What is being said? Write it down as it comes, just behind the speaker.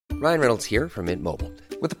Ryan Reynolds here from Mint Mobile.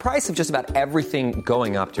 With the price of just about everything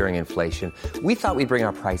going up during inflation, we thought we'd bring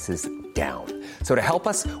our prices down. So to help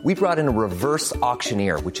us, we brought in a reverse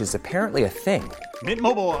auctioneer, which is apparently a thing. Mint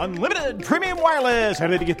Mobile Unlimited Premium Wireless. How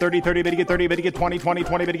to get 30, 30, bit to get 30, bit to get 20, 20,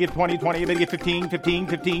 20, bit to get 20, 20, bit to get 15, 15,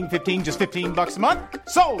 15, 15, just $15 a month?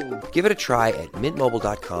 Sold! Give it a try at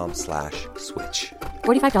mintmobile.com/switch.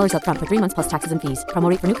 $45 up front for 3 months plus taxes and fees. Promo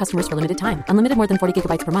rate for new customers for limited time. Unlimited more than 40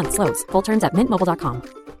 gigabytes per month. Slows full terms at mintmobile.com.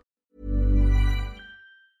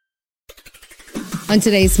 On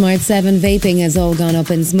today's Smart 7, vaping has all gone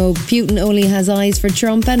up in smoke. Putin only has eyes for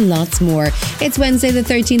Trump and lots more. It's Wednesday the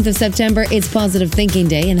 13th of September. It's Positive Thinking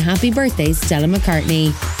Day and happy birthday, Stella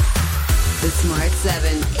McCartney. The Smart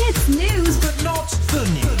 7. It's news, but not the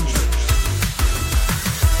news.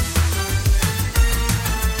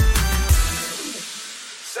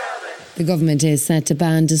 The government is set to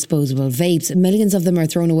ban disposable vapes. Millions of them are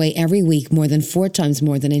thrown away every week, more than 4 times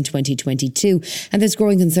more than in 2022. And there's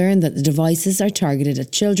growing concern that the devices are targeted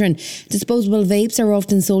at children. Disposable vapes are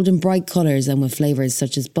often sold in bright colours and with flavours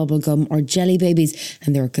such as bubblegum or jelly babies.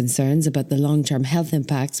 And there are concerns about the long-term health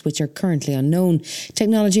impacts, which are currently unknown.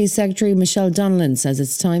 Technology Secretary Michelle Donnellan says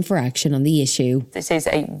it's time for action on the issue. This is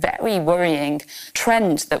a very worrying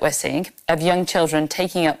trend that we're seeing of young children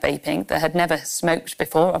taking up vaping that had never smoked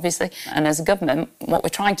before, obviously. And as a government, what we're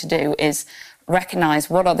trying to do is recognise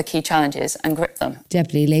what are the key challenges and grip them.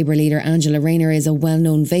 Deputy Labour leader Angela Rayner is a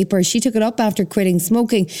well-known vaper. She took it up after quitting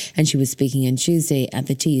smoking and she was speaking on Tuesday at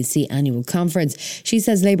the TUC annual conference. She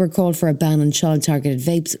says Labour called for a ban on child-targeted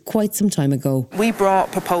vapes quite some time ago. We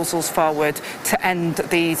brought proposals forward to end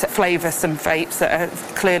these flavoursome vapes that are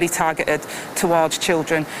clearly targeted towards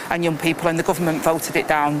children and young people, and the government voted it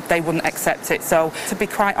down. They wouldn't accept it. So, to be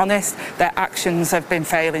quite honest, their actions have been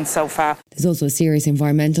failing so far. There's also a serious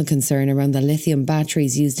environmental concern around the lithium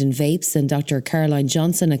batteries used in vapes, and Dr. Caroline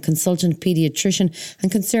Johnson, a consultant paediatrician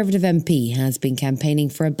and Conservative MP, has been campaigning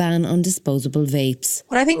for a ban on disposable vapes.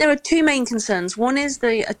 Well, I think there are two main concerns. One is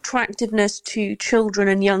the attractiveness to children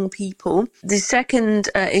and young people. The second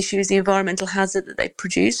issue is the environmental hazard that they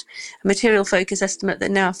produce. A Material Focus estimate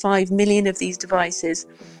that now 5 million of these devices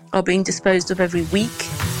are being disposed of every week.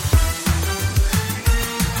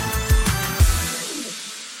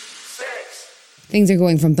 Things are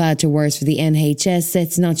going from bad to worse for the NHS.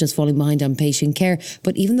 It's not just falling behind on patient care,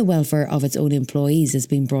 but even the welfare of its own employees has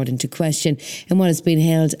been brought into question. In what has been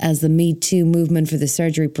hailed as the Me Too movement for the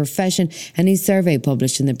surgery profession, a new survey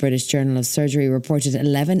published in the British Journal of Surgery reported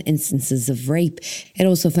 11 instances of rape. It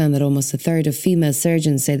also found that almost a third of female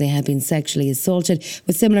surgeons say they have been sexually assaulted,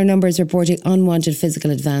 with similar numbers reporting unwanted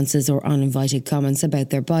physical advances or uninvited comments about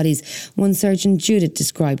their bodies. One surgeon, Judith,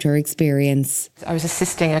 described her experience. I was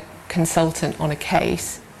assisting a consultant on a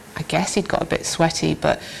case. I guess he'd got a bit sweaty,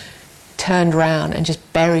 but turned round and just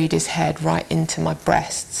buried his head right into my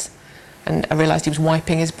breasts. And I realised he was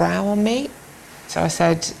wiping his brow on me. So I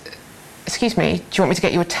said, "Excuse me, do you want me to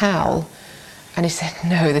get you a towel?" And he said,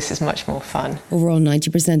 "No, this is much more fun." Overall,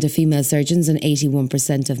 90% of female surgeons and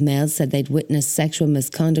 81% of males said they'd witnessed sexual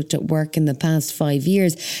misconduct at work in the past 5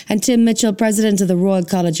 years. And Tim Mitchell, president of the Royal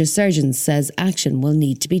College of Surgeons, says action will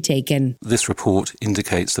need to be taken. This report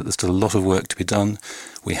indicates that there's still a lot of work to be done.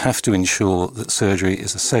 We have to ensure that surgery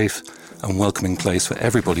is a safe and welcoming place for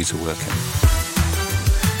everybody to work in.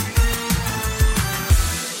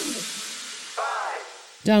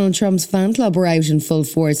 Donald Trump's fan club were out in full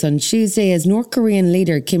force on Tuesday as North Korean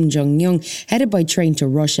leader Kim Jong-un headed by train to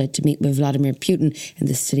Russia to meet with Vladimir Putin in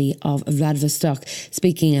the city of Vladivostok.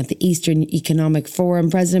 Speaking at the Eastern Economic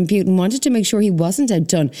Forum, President Putin wanted to make sure he wasn't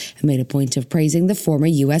outdone and made a point of praising the former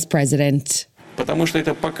US president.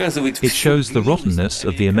 It shows the rottenness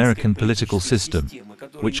of the American political system,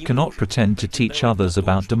 which cannot pretend to teach others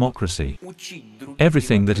about democracy.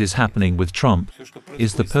 Everything that is happening with Trump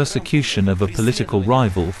is the persecution of a political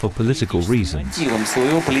rival for political reasons.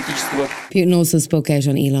 Putin also spoke out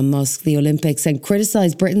on Elon Musk, the Olympics, and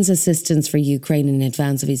criticised Britain's assistance for Ukraine in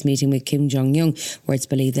advance of his meeting with Kim Jong-un, where it's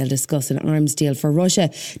believed they'll discuss an arms deal for Russia.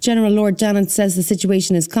 General Lord Dannatt says the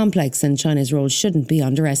situation is complex and China's role shouldn't be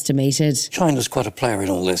underestimated. China's quite a player in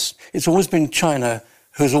all this. It's always been China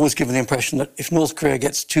who's always given the impression that if North Korea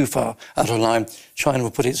gets too far out of line, China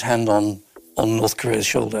will put its hand on North Korea's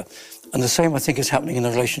shoulder. And the same, I think, is happening in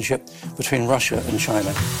the relationship between Russia and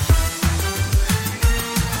China.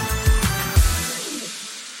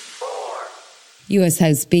 US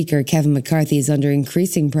House Speaker Kevin McCarthy is under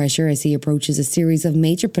increasing pressure as he approaches a series of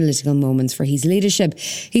major political moments for his leadership.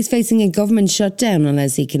 He's facing a government shutdown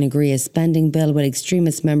unless he can agree a spending bill with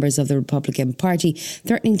extremist members of the Republican Party,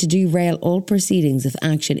 threatening to derail all proceedings if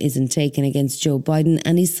action isn't taken against Joe Biden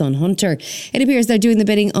and his son Hunter. It appears they're doing the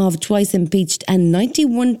bidding of twice impeached and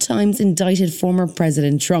 91 times indicted former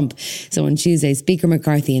President Trump. So on Tuesday, Speaker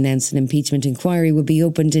McCarthy announced an impeachment inquiry would be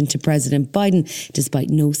opened into President Biden, despite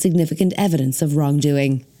no significant evidence of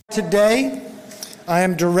wrongdoing. Today, I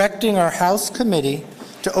am directing our House committee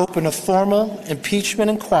to open a formal impeachment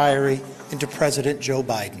inquiry into President Joe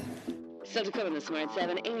Biden. So to come on the Smart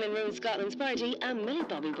 7, England ruined Scotland's party and Millie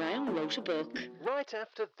Bobbie Browns wrote a book. Right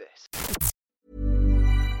after this.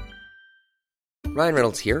 Ryan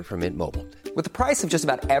Reynolds here from Mint Mobile. With the price of just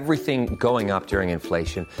about everything going up during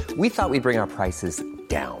inflation, we thought we'd bring our prices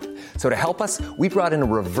down. So to help us, we brought in a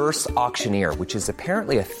reverse auctioneer, which is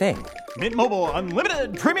apparently a thing. Mint Mobile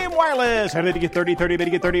Unlimited Premium Wireless. How to get 30, 30, bit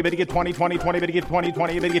to get 30, bit to get 20, 20, 20, bit to get 20,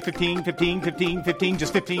 20, bit to get 15, 15, 15, 15,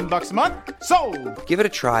 just $15 a month? Sold! Give it a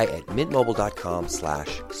try at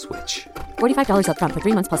mintmobile.com/switch. $45 up front for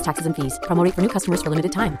 3 months plus taxes and fees. Promo rate for new customers for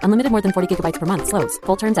limited time. Unlimited more than 40 gigabytes per month. Slows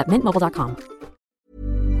full terms at mintmobile.com.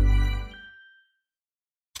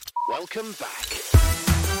 Welcome back.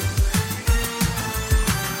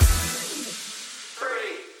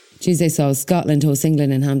 Tuesday saw Scotland host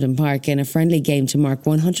England in Hampden Park in a friendly game to mark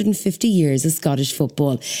 150 years of Scottish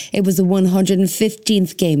football. It was the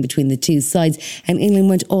 115th game between the two sides, and England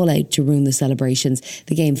went all out to ruin the celebrations.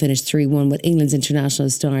 The game finished 3-1 with England's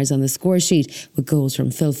international stars on the score sheet, with goals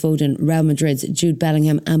from Phil Foden, Real Madrid's Jude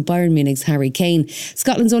Bellingham and Bayern Munich's Harry Kane.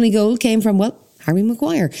 Scotland's only goal came from, Harry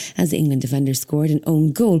Maguire, as the England defender scored an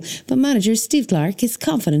own goal, but manager Steve Clarke is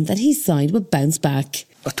confident that his side would bounce back.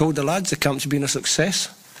 I told the lads the camp's been a success.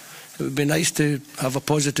 It would be nice to have a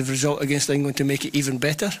positive result against England to make it even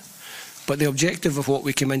better, but the objective of what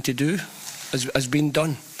we came in to do has been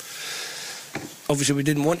done. Obviously we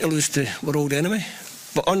didn't want to lose to our old enemy,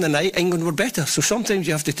 but on the night England were better, so sometimes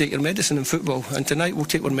you have to take your medicine in football, and tonight we'll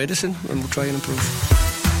take our medicine and we'll try and improve.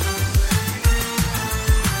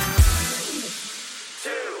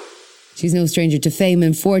 She's no stranger to fame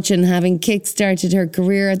and fortune, having kick-started her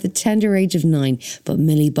career at the tender age of 9. But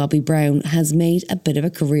Millie Bobbie Browns has made a bit of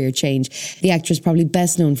a career change. The actress, probably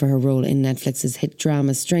best known for her role in Netflix's hit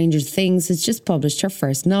drama Stranger Things, has just published her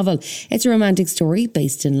first novel. It's a romantic story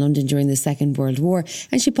based in London during the Second World War,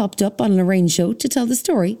 and she popped up on Lorraine's show to tell the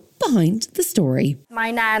story behind the story.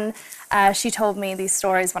 My nan, she told me these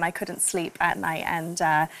stories when I couldn't sleep at night, and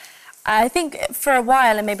I think for a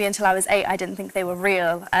while, and maybe until I was 8, I didn't think they were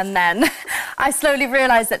real. And then I slowly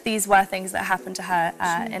realised that these were things that happened to her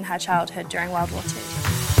in her childhood during World War II.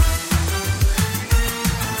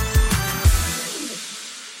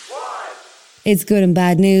 It's good and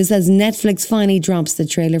bad news as Netflix finally drops the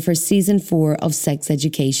trailer for season 4 of Sex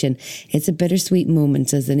Education. It's a bittersweet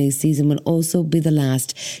moment as the new season will also be the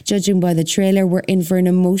last. Judging by the trailer, we're in for an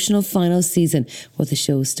emotional final season, with the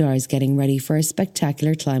show stars getting ready for a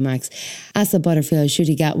spectacular climax. Asa Butterfield,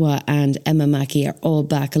 Ncuti Gatwa and Emma Mackey are all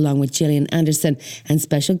back, along with Gillian Anderson and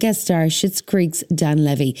special guest star Schitt's Creek's Dan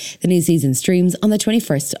Levy. The new season streams on the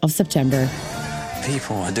 21st of September.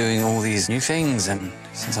 People are doing all these new things and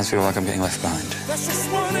sometimes feel like I'm getting left behind.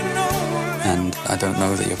 And I don't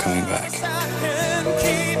know that you're coming back.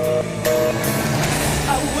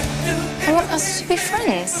 I want us to be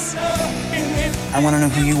friends. I want to know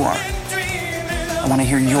who you are. I want to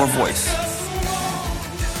hear your voice.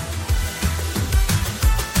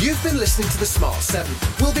 You've been listening to The Smart 7.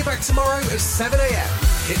 We'll be back tomorrow at 7 a.m.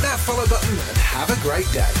 Hit that follow button and have a great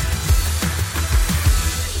day.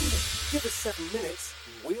 Give us 7 minutes,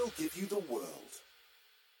 and we'll give you the world.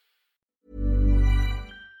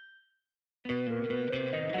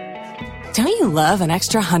 Don't you love an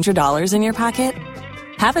extra $100 in your pocket?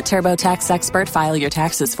 Have a TurboTax expert file your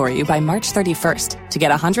taxes for you by March 31st to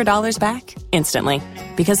get $100 back instantly.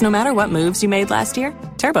 Because no matter what moves you made last year,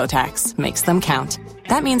 TurboTax makes them count.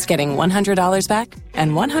 That means getting $100 back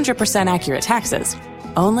and 100% accurate taxes,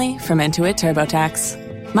 only from Intuit TurboTax.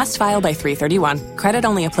 Must file by 3/31. Credit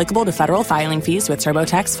only applicable to federal filing fees with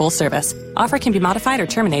TurboTax full service. Offer can be modified or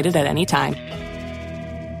terminated at any time.